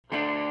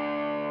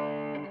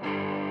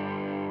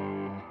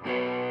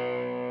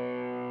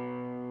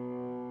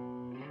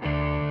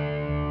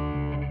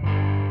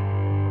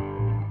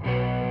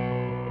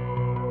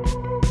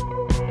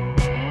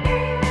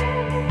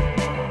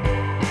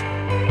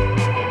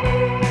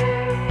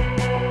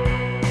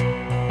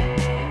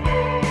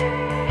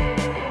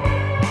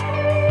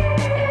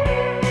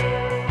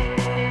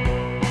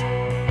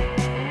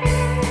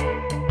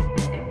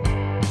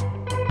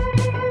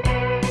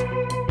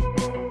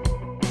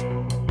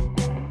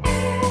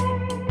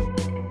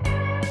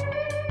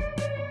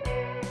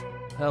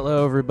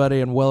Hello,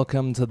 everybody, and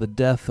welcome to the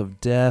Death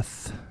of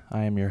Death.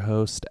 I am your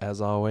host,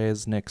 as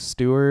always, Nick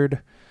Stewart.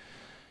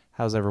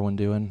 How's everyone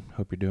doing?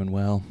 Hope you're doing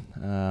well.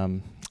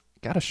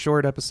 Got a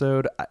short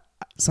episode.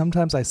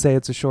 Sometimes I say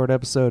it's a short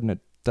episode, and it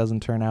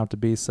doesn't turn out to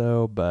be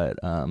so, but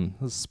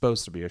this is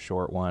supposed to be a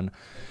short one.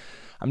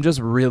 I'm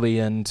just really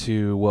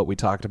into what we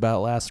talked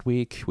about last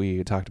week.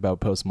 We talked about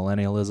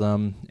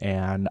postmillennialism,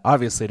 and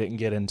obviously didn't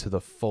get into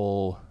the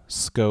full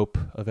scope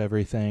of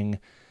everything,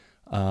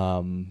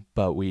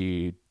 but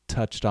we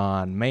touched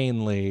on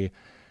mainly,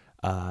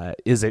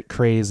 is it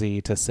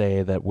crazy to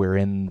say that we're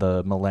in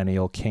the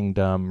millennial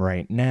kingdom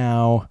right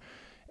now,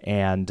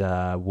 and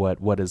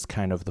what is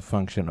kind of the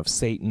function of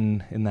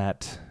Satan in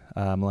that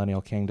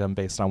millennial kingdom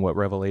based on what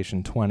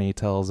Revelation 20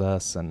 tells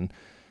us and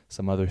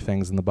some other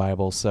things in the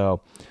Bible.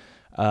 So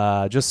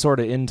just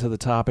sort of into the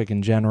topic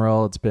in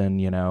general. It's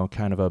been,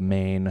 kind of a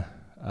main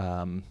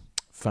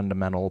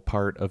fundamental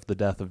part of the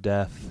Death of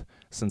Death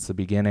since the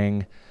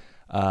beginning.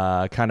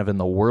 Kind of in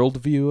the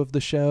worldview of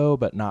the show,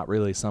 but not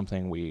really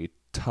something we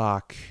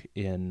talk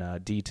in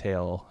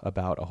detail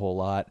about a whole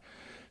lot.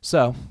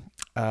 So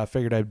I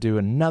figured I'd do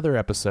another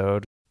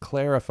episode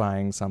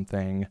clarifying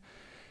something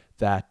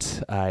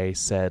that I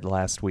said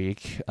last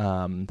week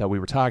that we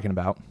were talking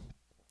about.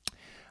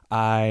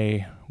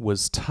 I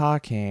was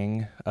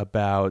talking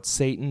about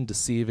Satan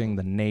deceiving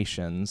the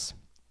nations.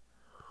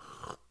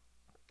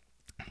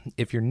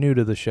 If you're new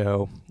to the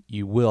show,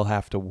 you will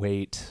have to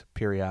wait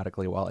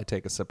periodically while I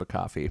take a sip of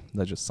coffee.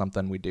 That's just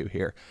something we do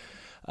here.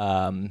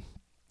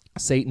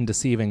 Satan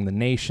deceiving the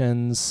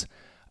nations,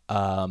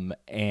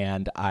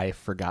 and I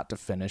forgot to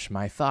finish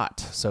my thought.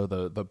 So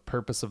the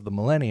purpose of the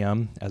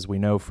millennium, as we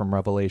know from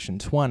Revelation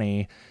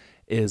 20,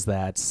 is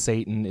that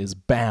Satan is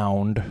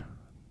bound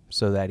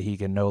so that he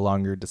can no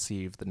longer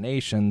deceive the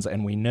nations,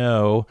 and we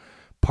know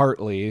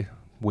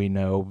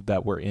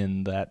that we're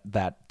in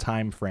that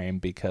time frame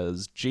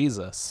because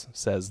Jesus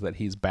says that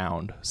he's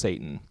bound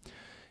Satan.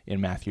 In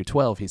Matthew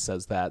 12, he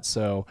says that.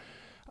 So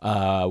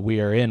we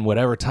are in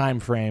whatever time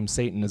frame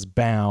Satan is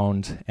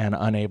bound and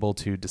unable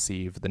to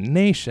deceive the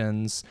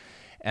nations.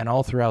 And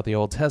all throughout the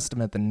Old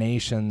Testament, the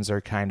nations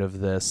are kind of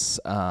this,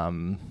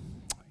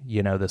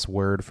 this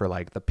word for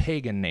like the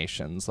pagan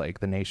nations, like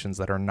the nations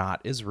that are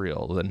not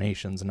Israel, the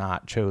nations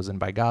not chosen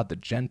by God, the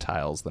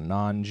Gentiles, the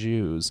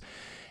non-Jews.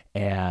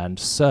 And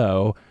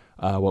so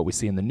what we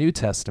see in the New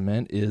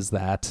Testament is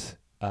that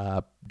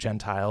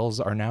Gentiles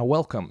are now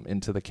welcome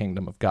into the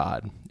kingdom of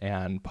God.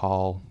 And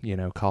Paul,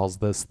 calls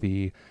this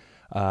the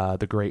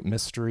great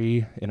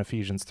mystery. In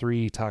Ephesians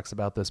 3, he talks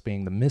about this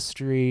being the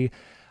mystery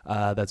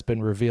that's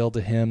been revealed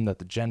to him, that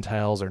the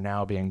Gentiles are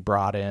now being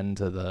brought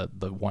into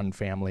the one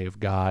family of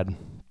God.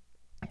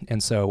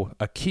 And so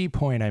a key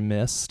point I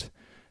missed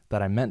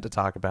that I meant to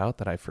talk about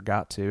that I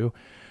forgot to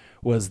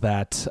was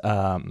that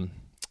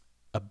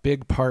a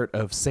big part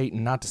of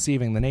Satan not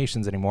deceiving the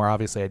nations anymore.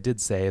 Obviously, I did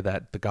say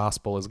that the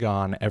gospel is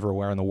gone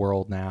everywhere in the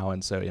world now,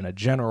 and so in a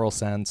general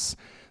sense,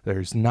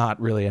 there's not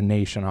really a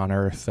nation on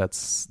earth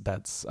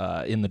that's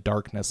in the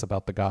darkness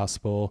about the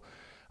gospel.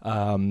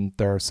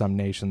 There are some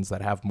nations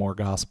that have more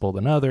gospel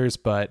than others,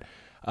 but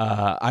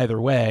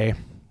either way,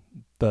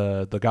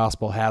 the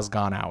gospel has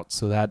gone out.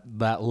 So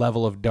that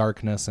level of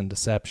darkness and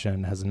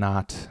deception has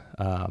not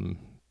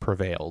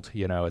prevailed.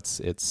 It's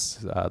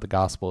the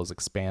gospel is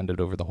expanded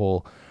over the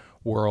whole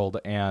world.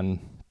 And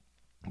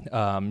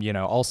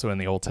also in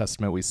the Old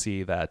Testament we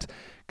see that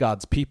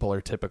God's people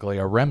are typically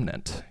a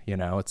remnant.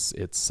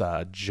 It's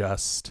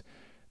just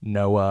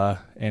Noah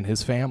and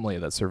his family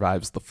that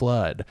survives the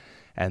flood,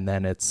 and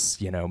then it's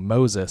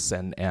Moses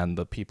and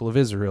the people of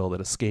Israel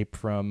that escape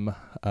from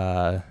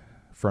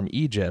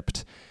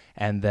Egypt,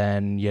 and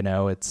then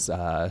it's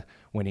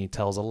when he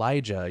tells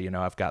Elijah,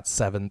 I've got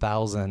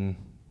 7,000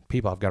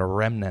 people, I've got a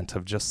remnant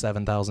of just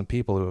 7,000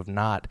 people who have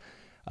not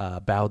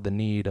bowed the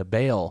knee to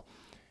Baal,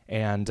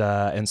 and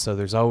so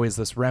there's always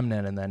this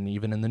remnant. And then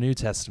even in the New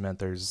Testament,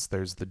 there's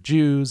the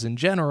Jews in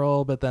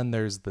general, but then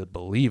there's the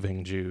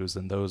believing Jews,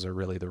 and those are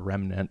really the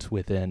remnant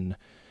within,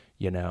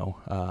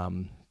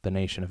 the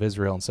nation of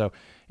Israel. And so,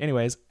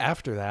 anyways,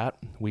 after that,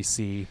 we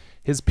see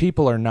his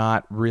people are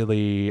not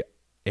really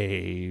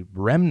a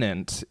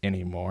remnant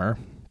anymore.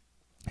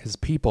 His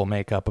people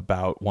make up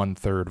about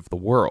 1/3 of the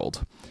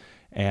world,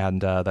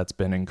 and that's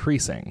been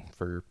increasing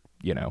for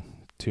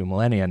 2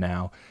 millennia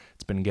now.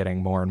 It's been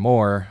getting more and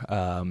more.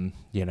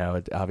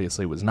 It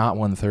obviously was not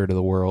 1/3 of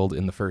the world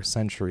in the first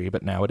century,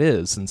 but now it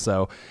is. And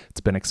so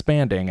it's been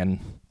expanding. And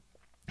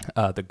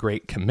the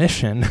Great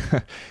Commission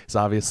is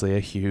obviously a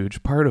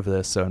huge part of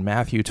this. So in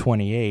Matthew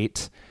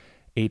 28,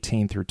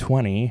 18 through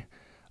 20,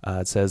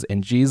 it says,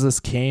 "And Jesus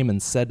came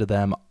and said to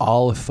them,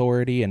 'All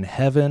authority in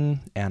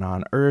heaven and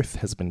on earth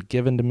has been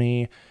given to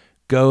me.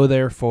 Go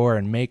therefore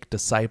and make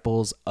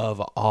disciples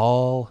of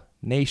all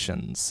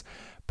nations,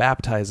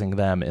 baptizing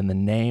them in the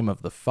name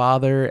of the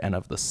Father and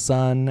of the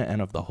Son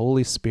and of the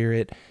Holy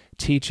Spirit,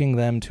 teaching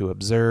them to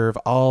observe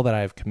all that I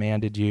have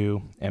commanded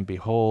you. And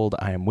behold,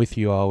 I am with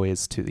you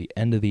always to the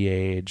end of the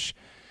age.'"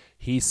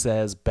 He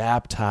says,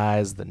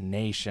 baptize the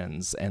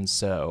nations. And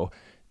so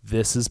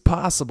this is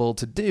possible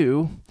to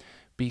do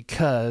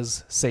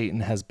because Satan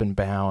has been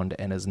bound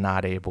and is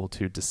not able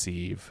to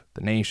deceive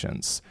the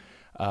nations.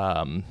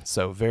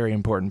 So very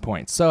important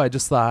point. So I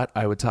just thought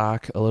I would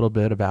talk a little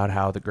bit about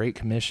how the Great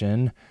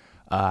Commission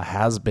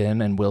has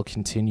been and will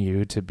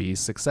continue to be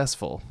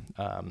successful.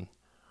 Love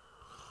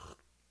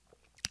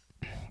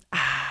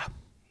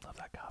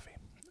that coffee.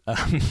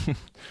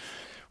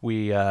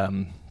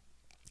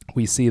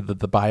 We see that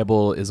the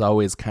Bible is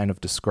always kind of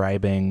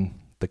describing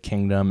the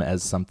kingdom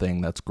as something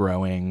that's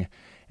growing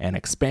and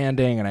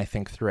expanding, and I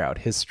think throughout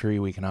history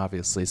we can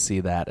obviously see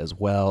that as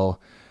well.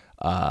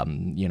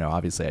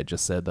 Obviously I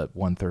just said that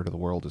 1/3 of the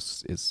world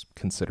is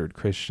considered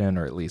Christian,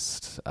 or at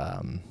least,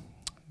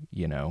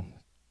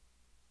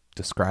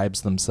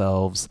 describes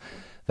themselves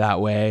that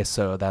way.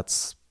 So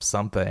that's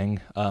something,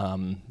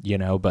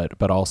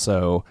 but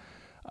also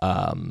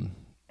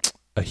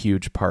a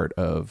huge part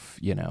of,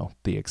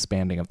 the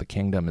expanding of the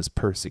kingdom is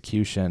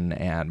persecution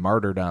and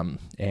martyrdom.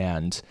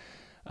 And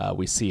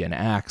we see in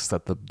Acts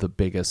that the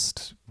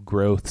biggest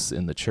growths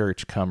in the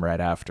church come right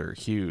after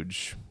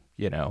huge,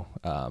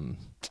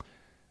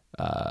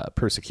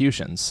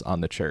 persecutions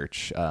on the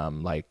church.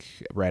 Like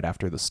right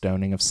after the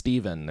stoning of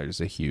Stephen,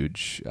 there's a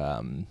huge,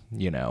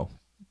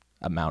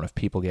 amount of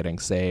people getting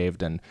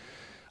saved. And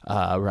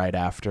right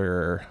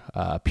after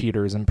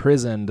Peter's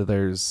imprisoned,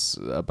 there's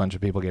a bunch of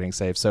people getting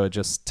saved. So it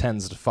just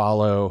tends to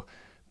follow.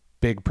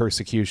 Big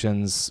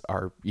persecutions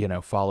are,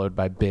 followed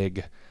by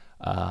big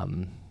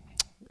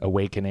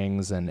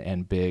awakenings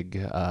and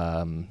big,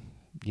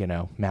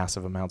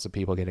 massive amounts of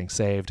people getting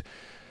saved.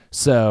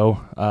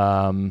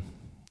 So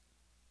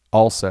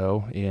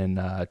also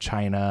in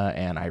China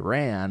and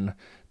Iran,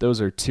 those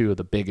are two of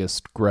the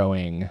biggest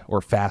growing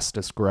or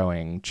fastest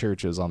growing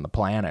churches on the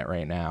planet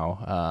right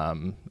now.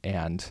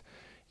 And,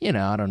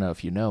 I don't know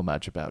if you know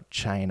much about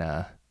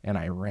China and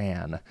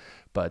Iran,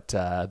 but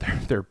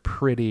they're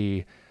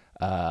pretty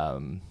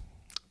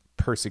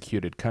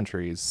persecuted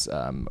countries,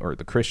 or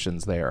the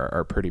Christians there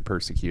are pretty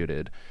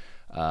persecuted.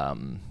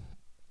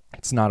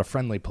 It's not a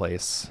friendly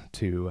place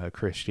to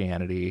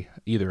Christianity,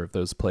 either of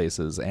those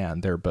places,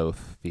 and they're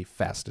both the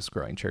fastest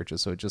growing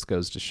churches. So it just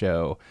goes to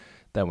show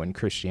that when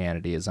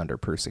Christianity is under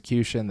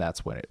persecution,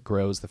 that's when it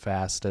grows the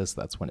fastest,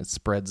 that's when it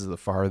spreads the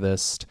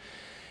farthest.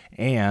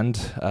 And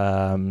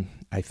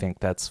I think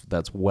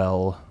that's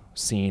well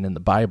seen in the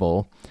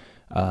Bible.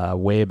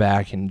 Way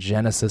back in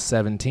Genesis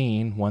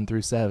 17,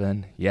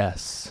 1-7,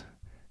 yes,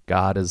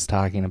 God is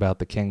talking about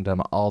the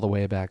kingdom all the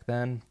way back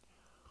then.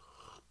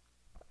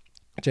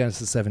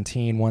 Genesis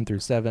 17,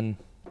 1-7.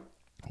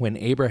 When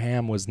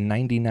Abraham was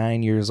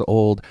 99 years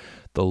old,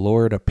 the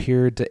Lord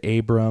appeared to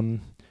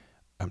Abram.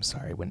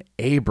 When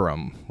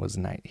Abram was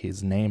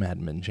his name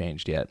hadn't been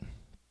changed yet.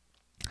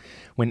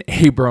 When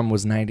Abram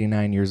was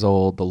 99 years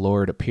old, the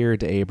Lord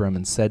appeared to Abram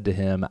and said to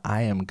him,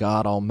 I am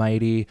God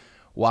Almighty.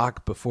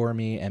 Walk before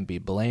me and be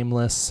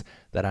blameless,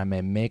 that I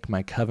may make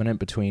my covenant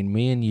between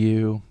me and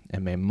you,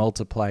 and may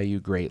multiply you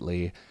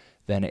greatly.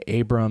 Then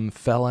Abram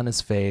fell on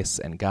his face,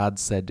 and God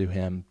said to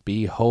him,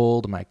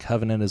 Behold, my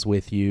covenant is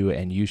with you,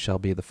 and you shall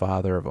be the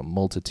father of a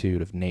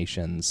multitude of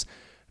nations.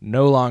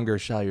 No longer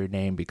shall your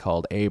name be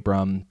called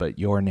Abram, but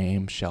your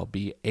name shall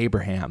be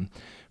Abraham.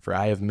 For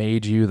I have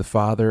made you the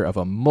father of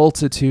a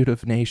multitude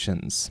of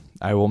nations.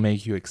 I will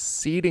make you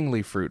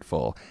exceedingly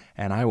fruitful,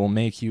 and I will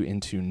make you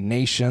into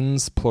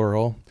nations,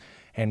 plural,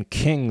 and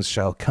kings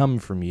shall come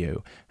from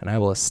you. And I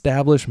will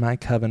establish my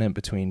covenant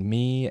between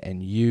me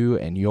and you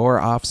and your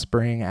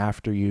offspring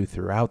after you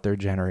throughout their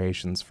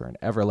generations for an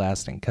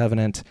everlasting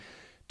covenant,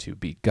 to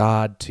be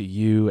God to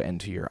you and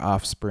to your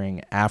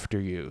offspring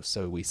after you.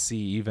 So we see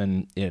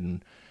even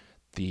in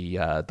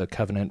the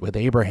covenant with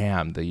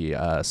Abraham,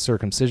 the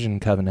circumcision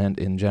covenant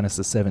in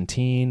Genesis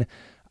 17,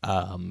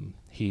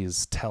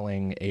 he's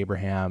telling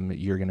Abraham,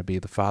 you're going to be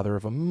the father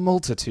of a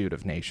multitude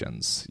of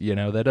nations.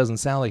 That doesn't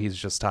sound like he's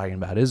just talking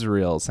about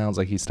Israel. It sounds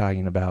like he's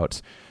talking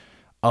about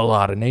a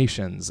lot of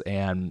nations.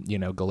 And,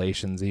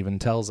 Galatians even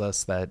tells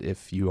us that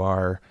if you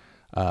are,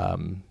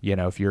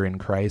 if you're in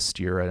Christ,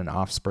 you're an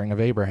offspring of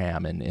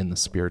Abraham in the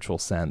spiritual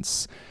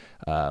sense.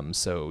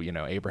 So,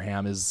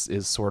 Abraham is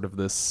sort of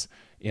this,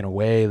 in a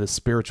way, the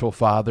spiritual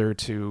father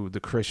to the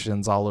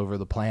Christians all over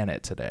the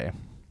planet today.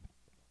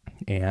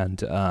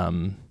 And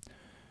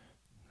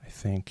I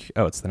think,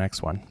 it's the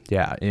next one.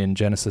 Yeah, in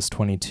Genesis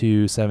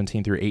 22,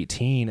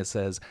 17-18, it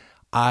says,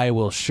 I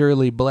will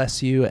surely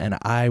bless you, and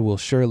I will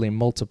surely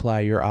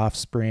multiply your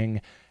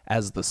offspring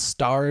as the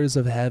stars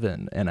of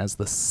heaven and as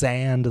the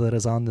sand that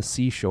is on the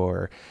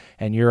seashore,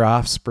 and your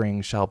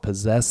offspring shall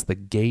possess the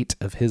gate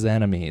of his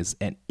enemies,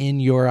 and in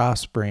your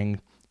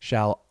offspring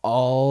shall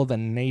all the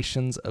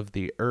nations of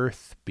the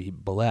earth be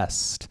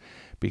blessed,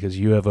 because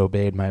you have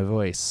obeyed my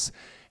voice.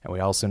 And we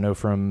also know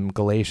from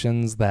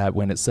Galatians that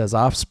when it says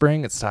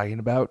offspring, it's talking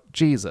about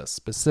Jesus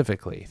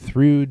specifically.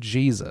 Through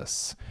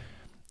Jesus,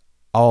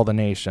 all the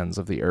nations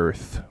of the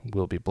earth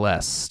will be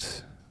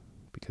blessed,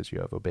 because you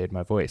have obeyed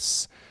my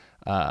voice.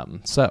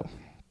 So,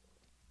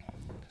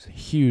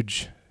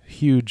 huge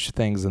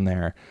things in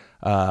there.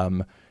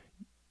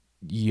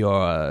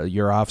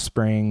 your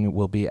offspring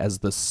will be as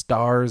the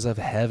stars of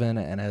heaven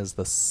and as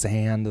the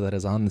sand that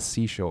is on the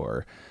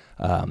seashore.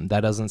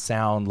 That doesn't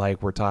sound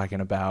like we're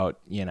talking about,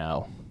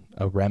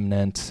 a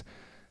remnant,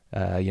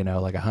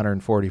 like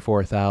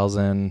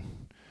 144,000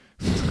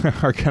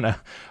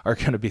 are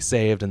gonna be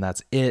saved, and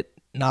that's it.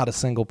 Not a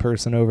single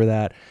person over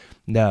that.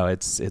 No,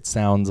 it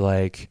sounds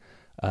like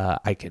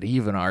I could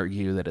even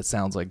argue that it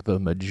sounds like the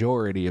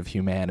majority of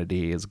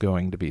humanity is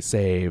going to be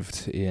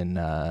saved in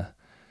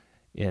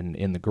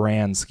the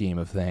grand scheme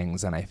of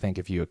things. And I think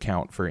if you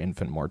account for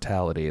infant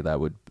mortality, that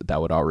would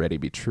already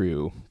be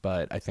true.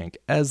 But I think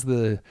as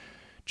the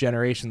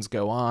generations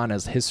go on,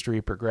 as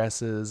history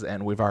progresses,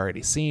 and we've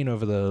already seen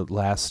over the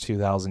last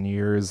 2,000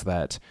 years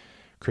that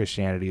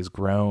Christianity has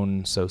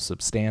grown so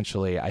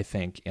substantially, I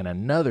think in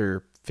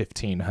another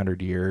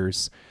 1,500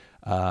 years,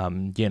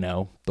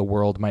 the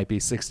world might be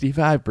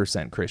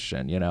 65%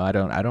 Christian. I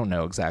don't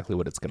know exactly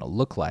what it's going to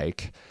look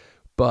like,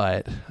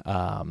 but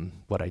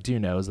what I do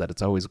know is that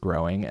it's always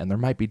growing, and there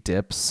might be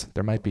dips,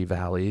 there might be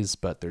valleys,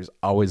 but there's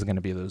always going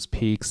to be those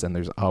peaks, and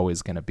there's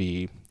always going to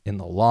be, in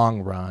the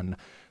long run,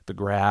 the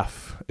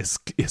graph is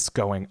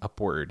going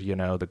upward.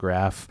 The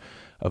graph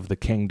of the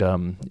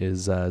kingdom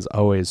is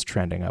always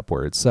trending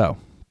upward. So,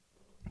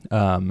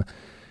 I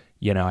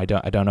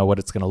don't know what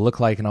it's going to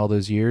look like in all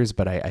those years,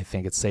 but I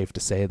think it's safe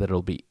to say that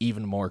it'll be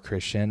even more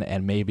Christian,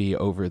 and maybe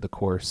over the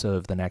course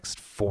of the next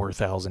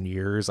 4,000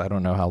 years. I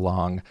don't know how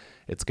long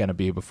it's going to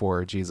be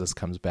before Jesus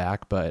comes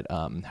back, but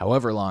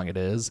however long it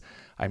is,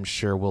 I'm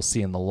sure we'll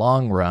see in the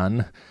long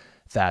run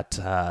that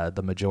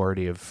the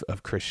majority of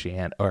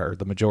Christian, or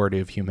the majority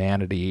of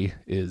humanity,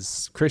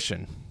 is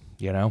Christian.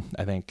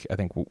 I think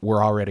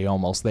we're already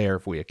almost there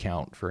if we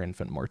account for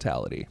infant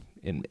mortality,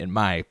 in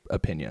my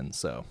opinion.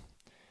 So,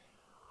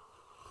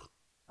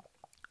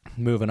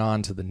 moving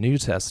on to the New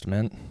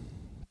Testament,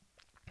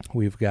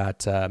 we've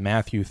got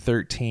Matthew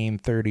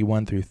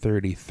 13:31 through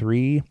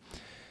 33,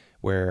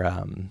 where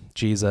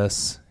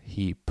Jesus,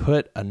 he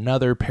put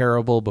another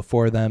parable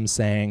before them,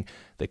 saying,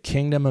 "The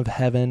kingdom of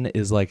heaven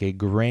is like a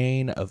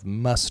grain of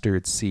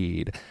mustard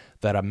seed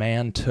that a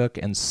man took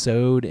and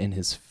sowed in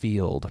his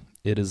field.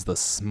 It is the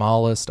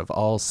smallest of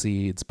all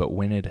seeds, but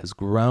when it has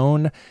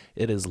grown,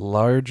 it is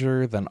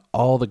larger than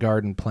all the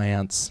garden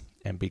plants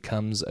and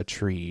becomes a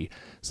tree,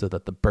 so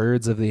that the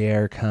birds of the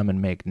air come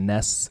and make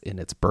nests in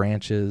its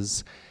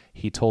branches."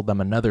 He told them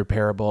another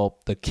parable.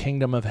 "The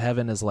kingdom of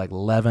heaven is like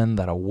leaven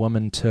that a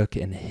woman took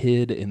and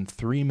hid in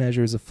 3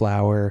 measures of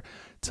flour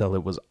till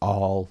it was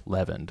all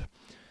leavened."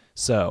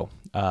 So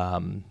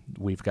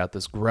we've got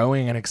this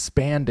growing and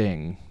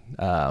expanding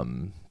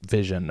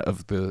vision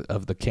of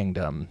the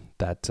kingdom,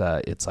 that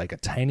it's like a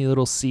tiny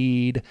little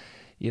seed.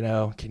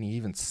 Can you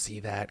even see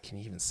that? Can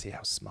you even see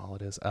how small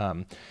it is?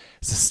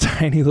 It's this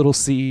tiny little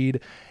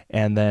seed,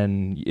 and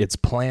then it's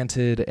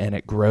planted and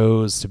it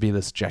grows to be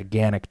this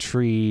gigantic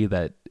tree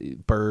that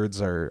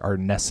birds are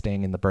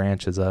nesting in the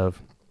branches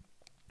of.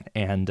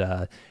 And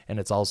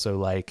it's also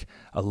like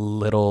a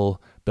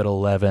little bit of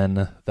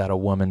leaven that a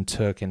woman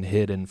took and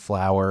hid in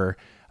flour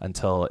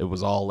until it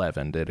was all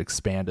leavened. It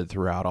expanded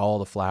throughout all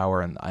the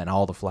flour, and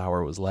all the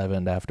flour was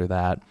leavened after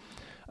that.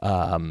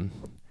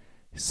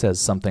 Says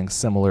something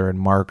similar in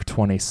Mark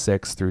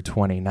 26 through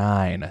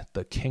 29.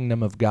 "The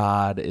kingdom of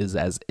God is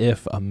as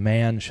if a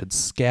man should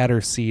scatter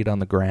seed on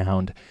the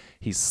ground.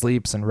 He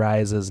sleeps and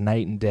rises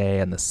night and day,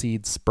 and the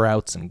seed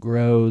sprouts and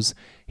grows.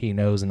 He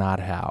knows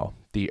not how.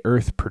 The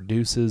earth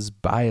produces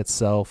by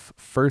itself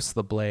first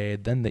the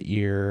blade, then the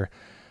ear,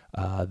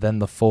 then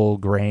the full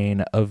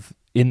grain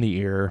in the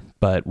ear.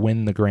 But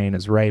when the grain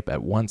is ripe,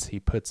 at once he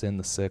puts in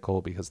the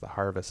sickle, because the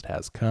harvest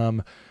has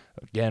come."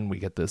 Again, we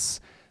get this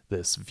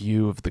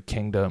view of the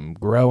kingdom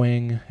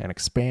growing and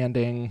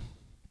expanding.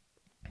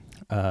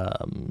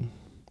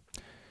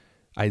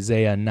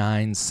 Isaiah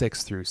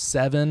 9:6 through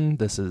 7.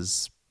 This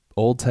is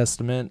Old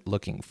Testament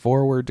looking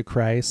forward to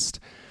Christ.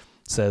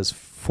 It says,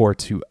 "For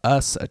to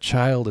us a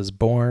child is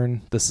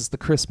born." This is the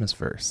Christmas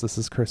verse. This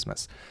is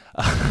Christmas.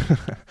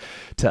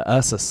 "To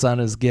us a son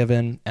is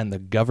given, and the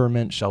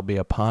government shall be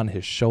upon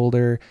his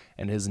shoulder,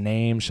 and his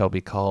name shall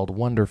be called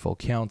Wonderful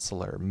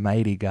Counselor,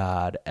 Mighty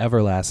God,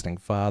 Everlasting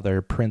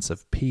Father, Prince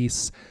of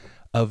Peace.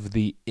 Of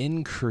the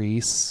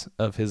increase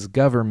of his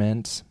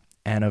government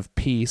and of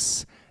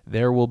peace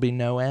there will be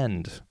no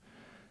end.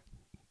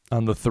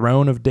 On the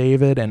throne of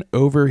David and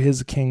over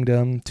his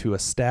kingdom, to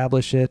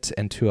establish it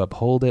and to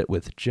uphold it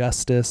with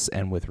justice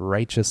and with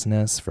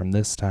righteousness from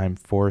this time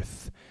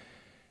forth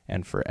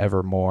and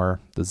forevermore.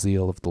 The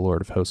zeal of the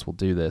Lord of hosts will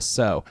do this."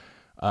 So,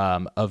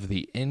 of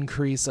the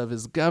increase of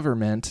his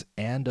government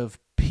and of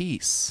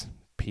peace.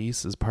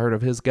 Peace is part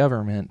of his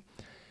government.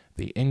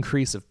 The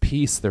increase of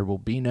peace, there will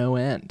be no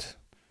end.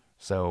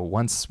 So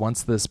once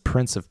this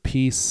Prince of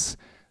Peace,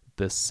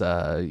 this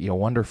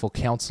wonderful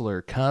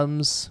counselor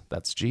comes,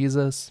 that's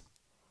Jesus.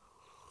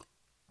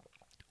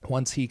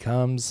 Once he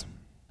comes,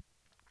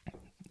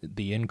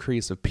 the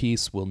increase of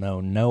peace will know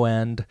no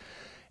end,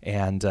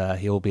 and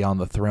he will be on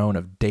the throne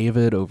of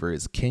David over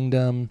his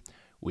kingdom.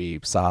 We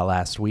saw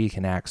last week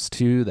in Acts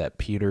 2 that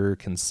Peter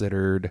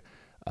considered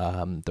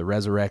the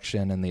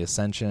resurrection and the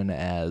ascension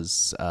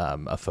as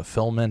a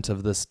fulfillment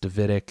of this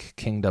Davidic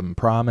kingdom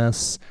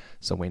promise.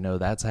 So we know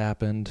that's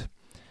happened.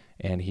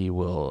 And he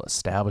will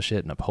establish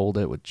it and uphold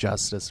it with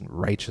justice and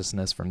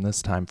righteousness from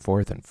this time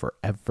forth and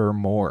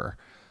forevermore.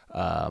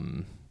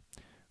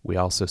 We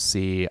also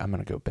see, I'm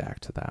going to go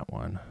back to that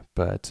one,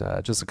 but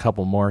just a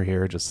couple more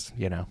here, just,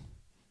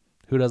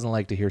 who doesn't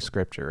like to hear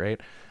scripture, right?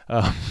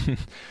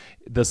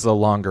 This is a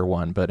longer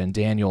one, but in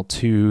Daniel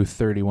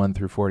 2:31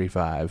 through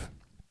 45,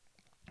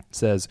 it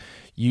says,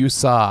 "You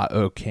saw,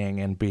 O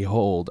king, and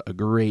behold, a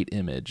great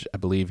image." I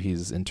believe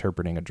he's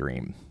interpreting a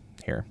dream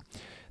here.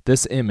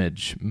 "This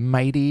image,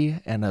 mighty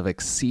and of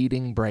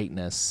exceeding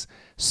brightness,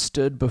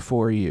 stood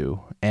before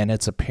you, and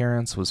its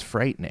appearance was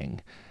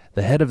frightening.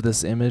 The head of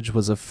this image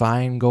was of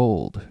fine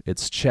gold,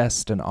 its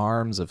chest and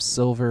arms of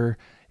silver,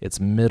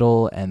 its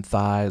middle and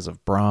thighs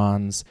of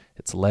bronze,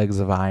 its legs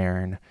of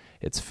iron,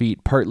 its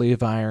feet partly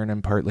of iron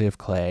and partly of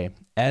clay.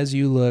 As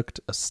you looked,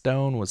 a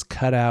stone was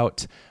cut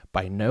out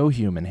by no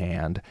human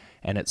hand,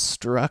 and it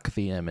struck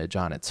the image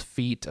on its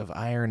feet of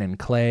iron and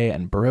clay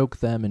and broke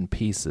them in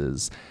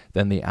pieces.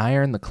 Then the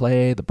iron, the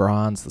clay, the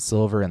bronze, the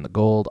silver, and the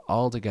gold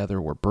all together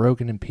were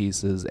broken in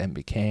pieces and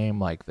became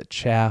like the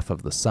chaff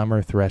of the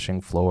summer threshing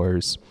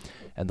floors.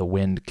 And the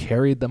wind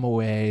carried them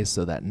away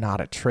so that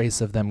not a trace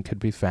of them could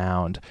be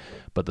found.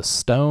 But the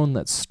stone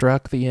that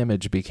struck the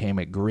image became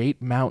a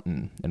great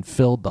mountain and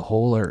filled the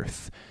whole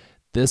earth.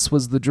 This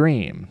was the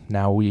dream.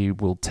 Now we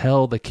will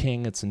tell the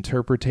king its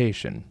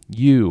interpretation.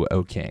 You,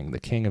 O king, the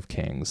king of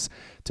kings,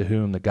 to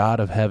whom the God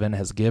of heaven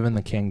has given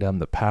the kingdom,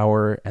 the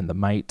power, and the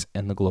might,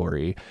 and the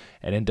glory,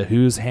 and into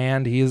whose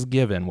hand he has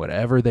given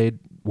wherever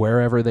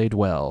they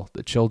dwell,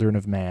 the children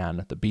of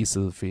man, the beasts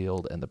of the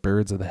field, and the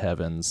birds of the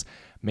heavens,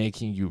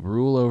 making you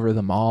rule over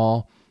them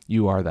all.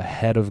 You are the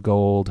head of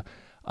gold.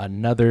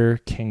 Another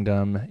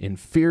kingdom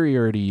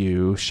inferior to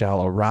you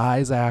shall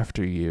arise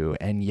after you,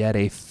 and yet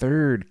a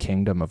third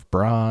kingdom of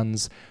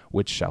bronze,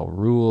 which shall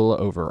rule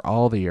over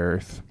all the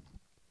earth.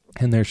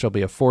 And there shall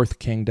be a fourth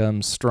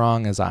kingdom,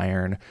 strong as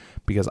iron,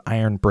 because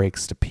iron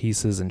breaks to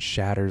pieces and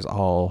shatters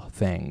all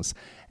things.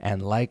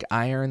 And like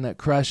iron that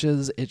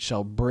crushes, it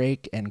shall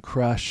break and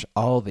crush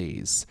all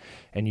these.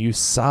 And you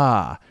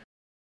saw,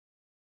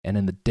 and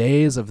in the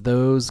days of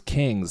those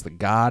kings, the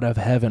God of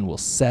heaven will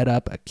set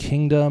up a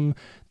kingdom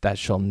that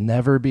shall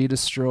never be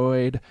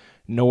destroyed,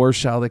 nor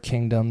shall the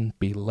kingdom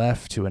be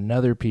left to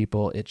another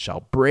people. It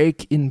shall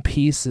break in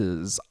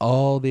pieces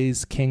all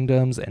these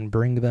kingdoms and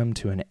bring them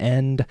to an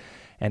end,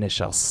 and it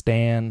shall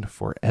stand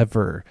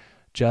forever.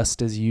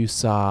 Just as you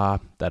saw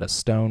that a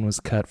stone was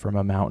cut from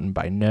a mountain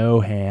by no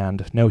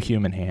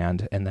human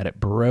hand, and that it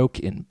broke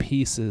in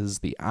pieces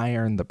the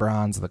iron, the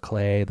bronze, the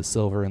clay, the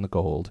silver, and the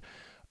gold.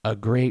 A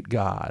great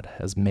God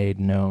has made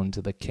known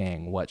to the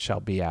king what shall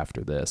be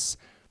after this.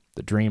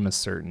 The dream is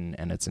certain,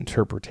 and its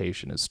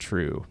interpretation is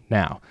true."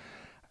 Now,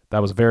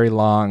 that was a very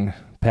long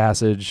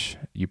passage.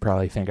 You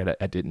probably think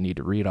I didn't need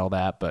to read all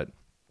that, but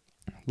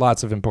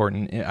lots of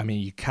important,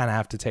 you kind of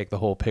have to take the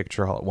whole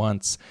picture all at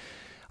once.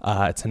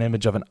 It's an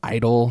image of an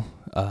idol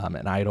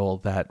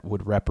that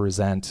would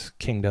represent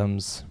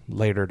kingdoms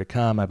later to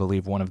come. I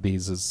believe one of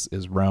these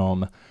is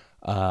Rome.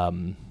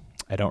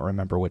 I don't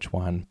remember which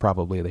one,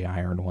 probably the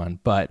iron one.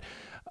 But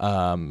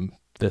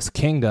this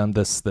kingdom,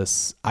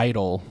 this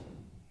idol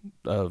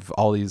of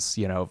all these,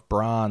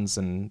 bronze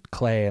and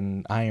clay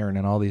and iron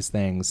and all these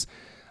things,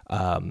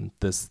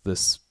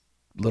 this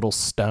little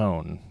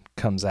stone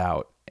comes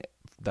out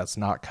that's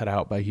not cut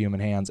out by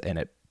human hands, and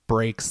it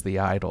breaks the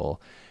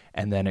idol.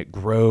 And then it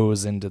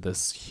grows into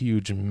this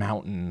huge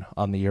mountain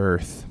on the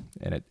earth,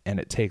 and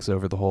it takes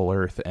over the whole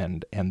earth,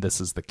 and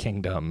this is the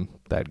kingdom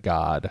that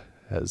God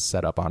has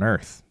set up on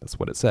earth. That's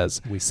what it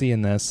says. We see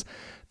in this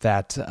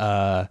that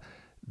the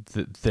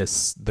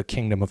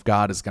kingdom of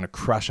God is going to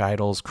crush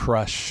idols,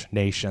 crush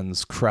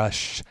nations,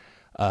 crush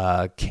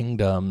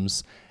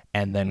kingdoms,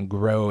 and then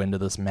grow into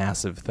this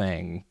massive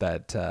thing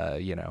that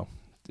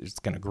it's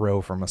going to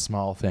grow from a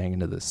small thing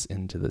into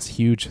this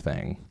huge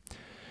thing.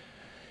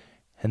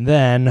 And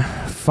then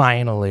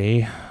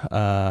finally,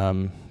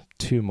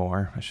 two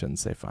more. I shouldn't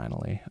say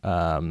finally.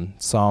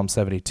 Psalm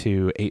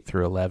 72, 8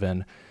 through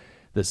 11.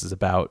 This is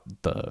about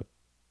the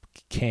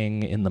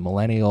king in the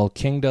millennial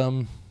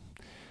kingdom.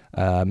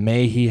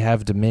 May he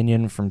have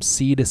dominion from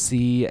sea to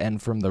sea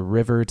and from the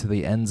river to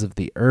the ends of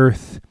the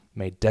earth.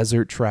 May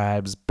desert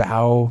tribes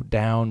bow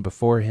down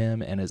before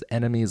him and his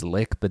enemies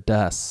lick the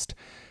dust.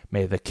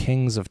 May the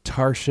kings of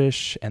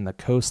Tarshish and the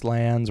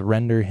coastlands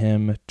render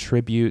him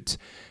tribute.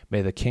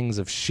 May the kings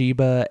of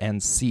Sheba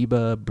and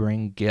Seba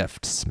bring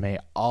gifts. May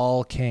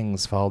all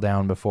kings fall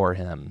down before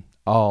him.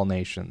 All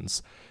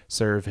nations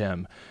serve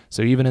him.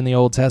 So even in the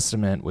Old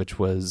Testament, which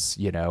was,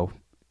 the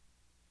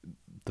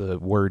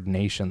word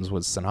nations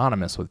was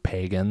synonymous with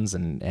pagans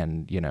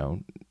and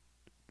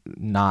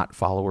not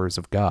followers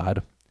of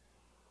God.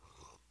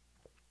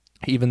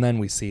 Even then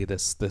we see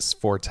this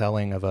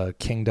foretelling of a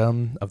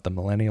kingdom, of the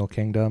millennial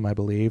kingdom, I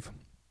believe.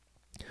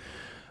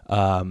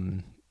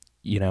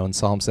 in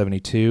Psalm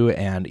 72.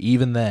 And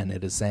even then,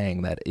 it is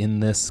saying that in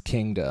this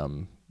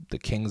kingdom, the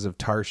kings of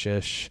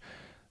Tarshish,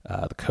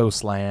 the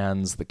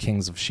coastlands, the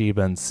kings of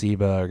Sheba and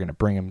Seba are going to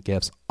bring him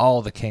gifts.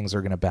 All the kings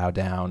are going to bow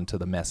down to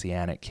the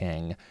Messianic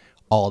king.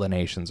 All the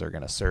nations are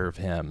going to serve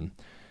him.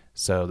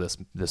 So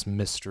this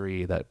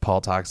mystery that Paul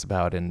talks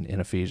about in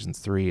Ephesians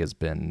 3 has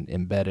been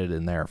embedded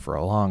in there for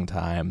a long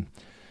time.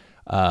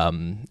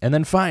 And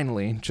then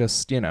finally,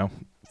 just,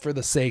 for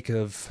the sake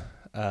of,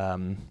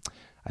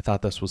 I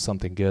thought this was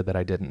something good that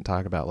I didn't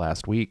talk about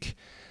last week.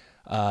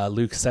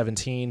 Luke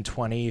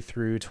 17:20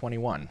 through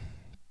 21.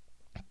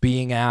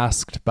 Being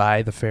asked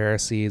by the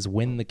Pharisees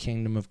when the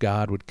kingdom of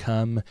God would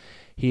come,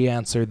 he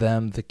answered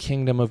them, "The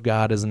kingdom of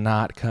God is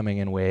not coming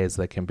in ways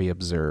that can be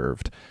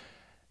observed.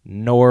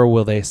 Nor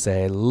will they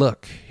say,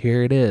 'Look,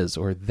 here it is,'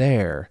 or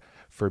 'there.'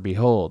 For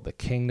behold, the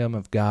kingdom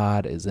of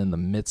God is in the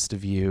midst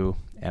of you."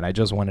 And I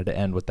just wanted to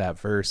end with that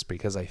verse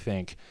because I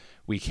think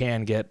we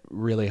can get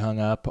really hung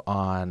up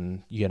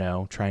on,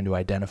 trying to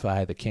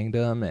identify the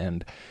kingdom.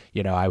 And,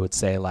 I would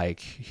say,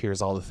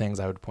 here's all the things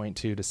I would point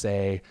to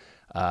say,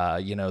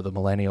 the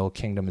millennial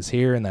kingdom is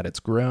here and that it's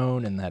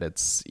grown and that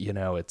it's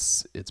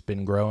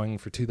been growing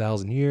for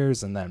 2,000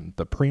 years. And then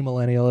the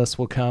premillennialists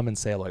will come and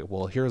say,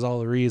 well, here's all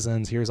the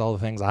reasons, here's all the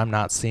things I'm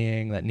not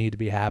seeing that need to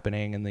be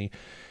happening in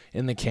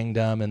the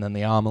kingdom. And then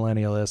the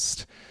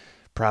amillennialist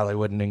probably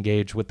wouldn't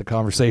engage with the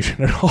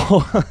conversation at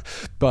all.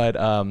 But,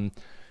 all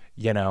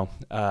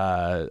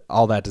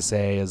that to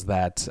say is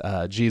that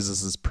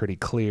Jesus is pretty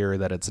clear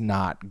that it's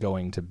not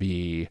going to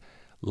be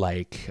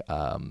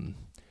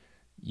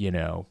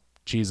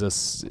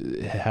Jesus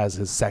has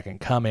his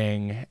second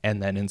coming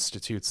and then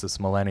institutes this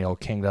millennial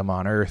kingdom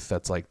on earth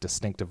that's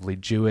distinctively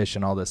Jewish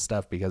and all this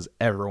stuff, because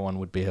everyone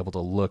would be able to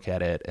look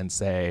at it and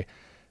say,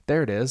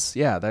 there it is.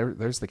 Yeah,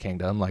 there's the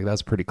kingdom.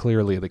 That's pretty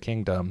clearly the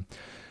kingdom.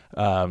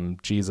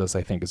 Jesus,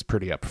 I think, is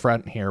pretty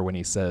upfront here when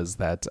he says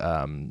that,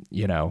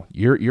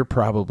 you're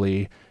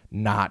probably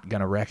not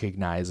going to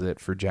recognize it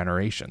for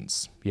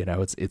generations.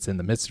 It's in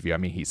the midst of you. I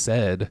mean, he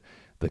said,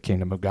 the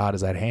kingdom of God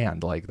is at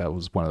hand. That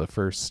was one of the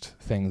first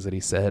things that he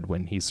said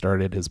when he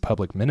started his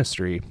public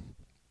ministry.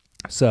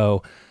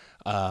 So,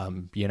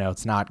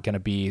 it's not going to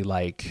be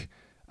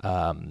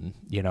and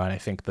I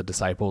think the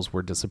disciples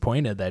were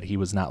disappointed that he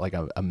was not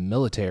a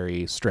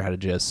military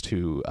strategist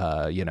who,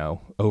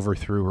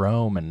 overthrew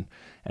Rome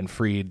and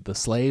freed the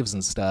slaves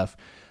and stuff.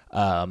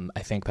 I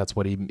think that's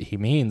what he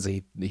means.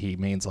 He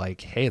means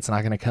hey, it's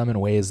not going to come in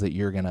ways that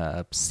you're going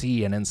to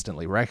see and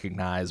instantly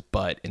recognize,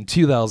 but in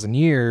 2,000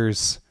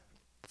 years,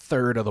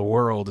 third of the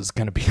world is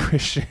going to be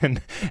Christian,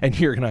 and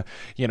you're going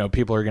to,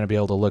 people are going to be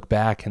able to look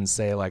back and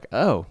say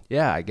oh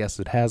yeah, I guess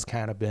it has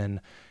kind of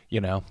been,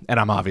 and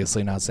I'm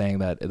obviously not saying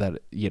that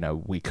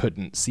we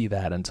couldn't see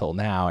that until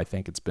now. I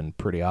think it's been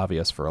pretty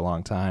obvious for a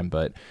long time,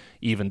 but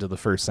even to the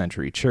first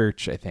century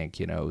church, I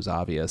think, it was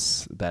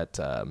obvious that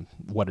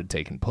what had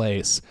taken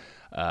place.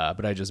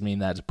 But I just mean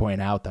that to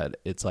point out that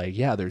it's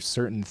there's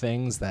certain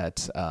things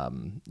that,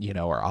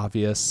 are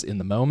obvious in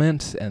the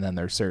moment. And then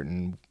there's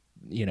certain,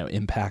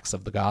 impacts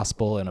of the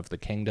gospel and of the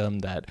kingdom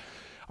that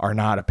are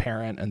not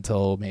apparent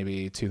until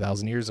maybe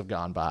 2,000 years have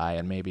gone by.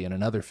 And maybe in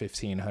another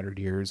 1,500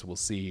 years, we'll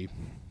see,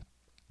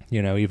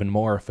 even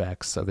more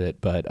effects of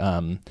it. But,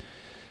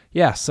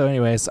 so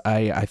anyways,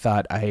 I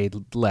thought I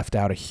left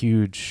out a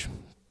huge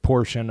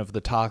portion of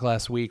the talk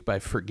last week by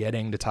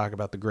forgetting to talk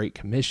about the Great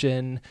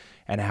Commission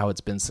and how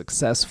it's been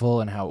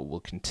successful and how it will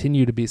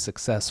continue to be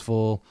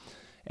successful,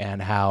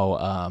 and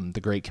how the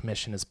Great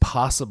Commission is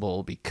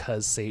possible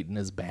because Satan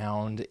is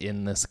bound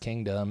in this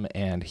kingdom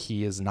and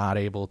he is not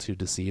able to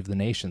deceive the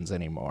nations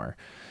anymore.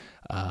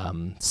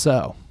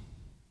 So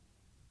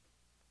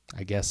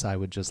I guess I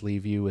would just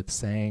leave you with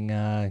saying,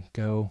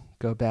 go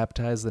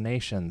baptize the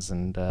nations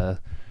and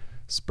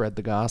spread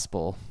the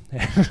gospel,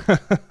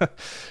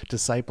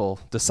 disciple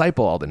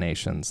all the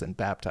nations and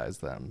baptize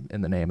them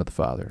in the name of the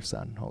Father,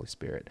 Son, and Holy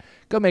Spirit.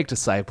 Go make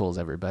disciples,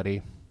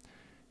 everybody.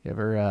 You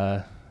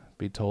ever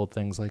be told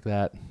things like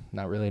that,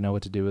 not really know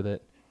what to do with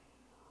it?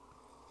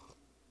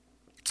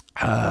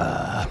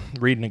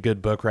 Reading a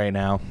good book right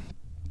now.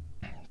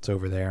 It's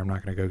over there. I'm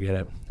not going to go get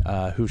it.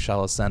 Who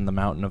Shall Ascend the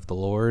Mountain of the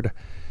Lord?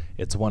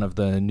 It's one of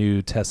the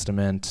New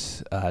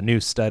Testament, new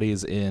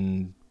studies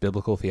in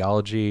biblical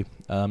theology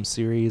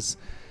series.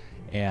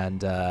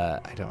 And I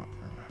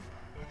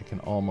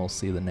can almost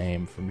see the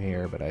name from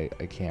here, but I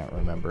can't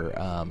remember.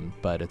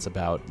 But it's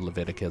about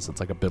Leviticus. It's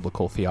a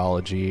biblical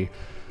theology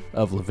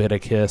of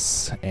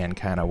Leviticus and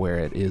kind of where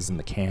it is in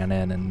the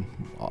canon and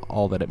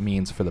all that it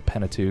means for the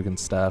Pentateuch and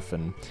stuff.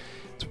 And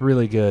it's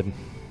really good.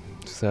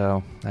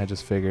 So I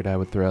just figured I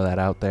would throw that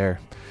out there.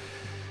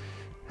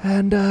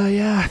 And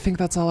I think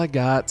that's all I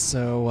got.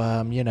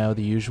 So,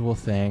 the usual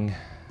thing.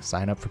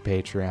 Sign up for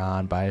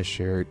Patreon, buy a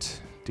shirt,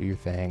 do your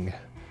thing,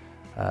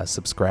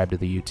 subscribe to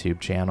the YouTube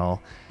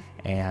channel,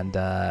 and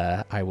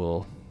I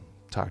will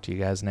talk to you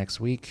guys next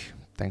week.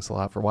 Thanks a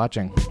lot for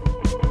watching.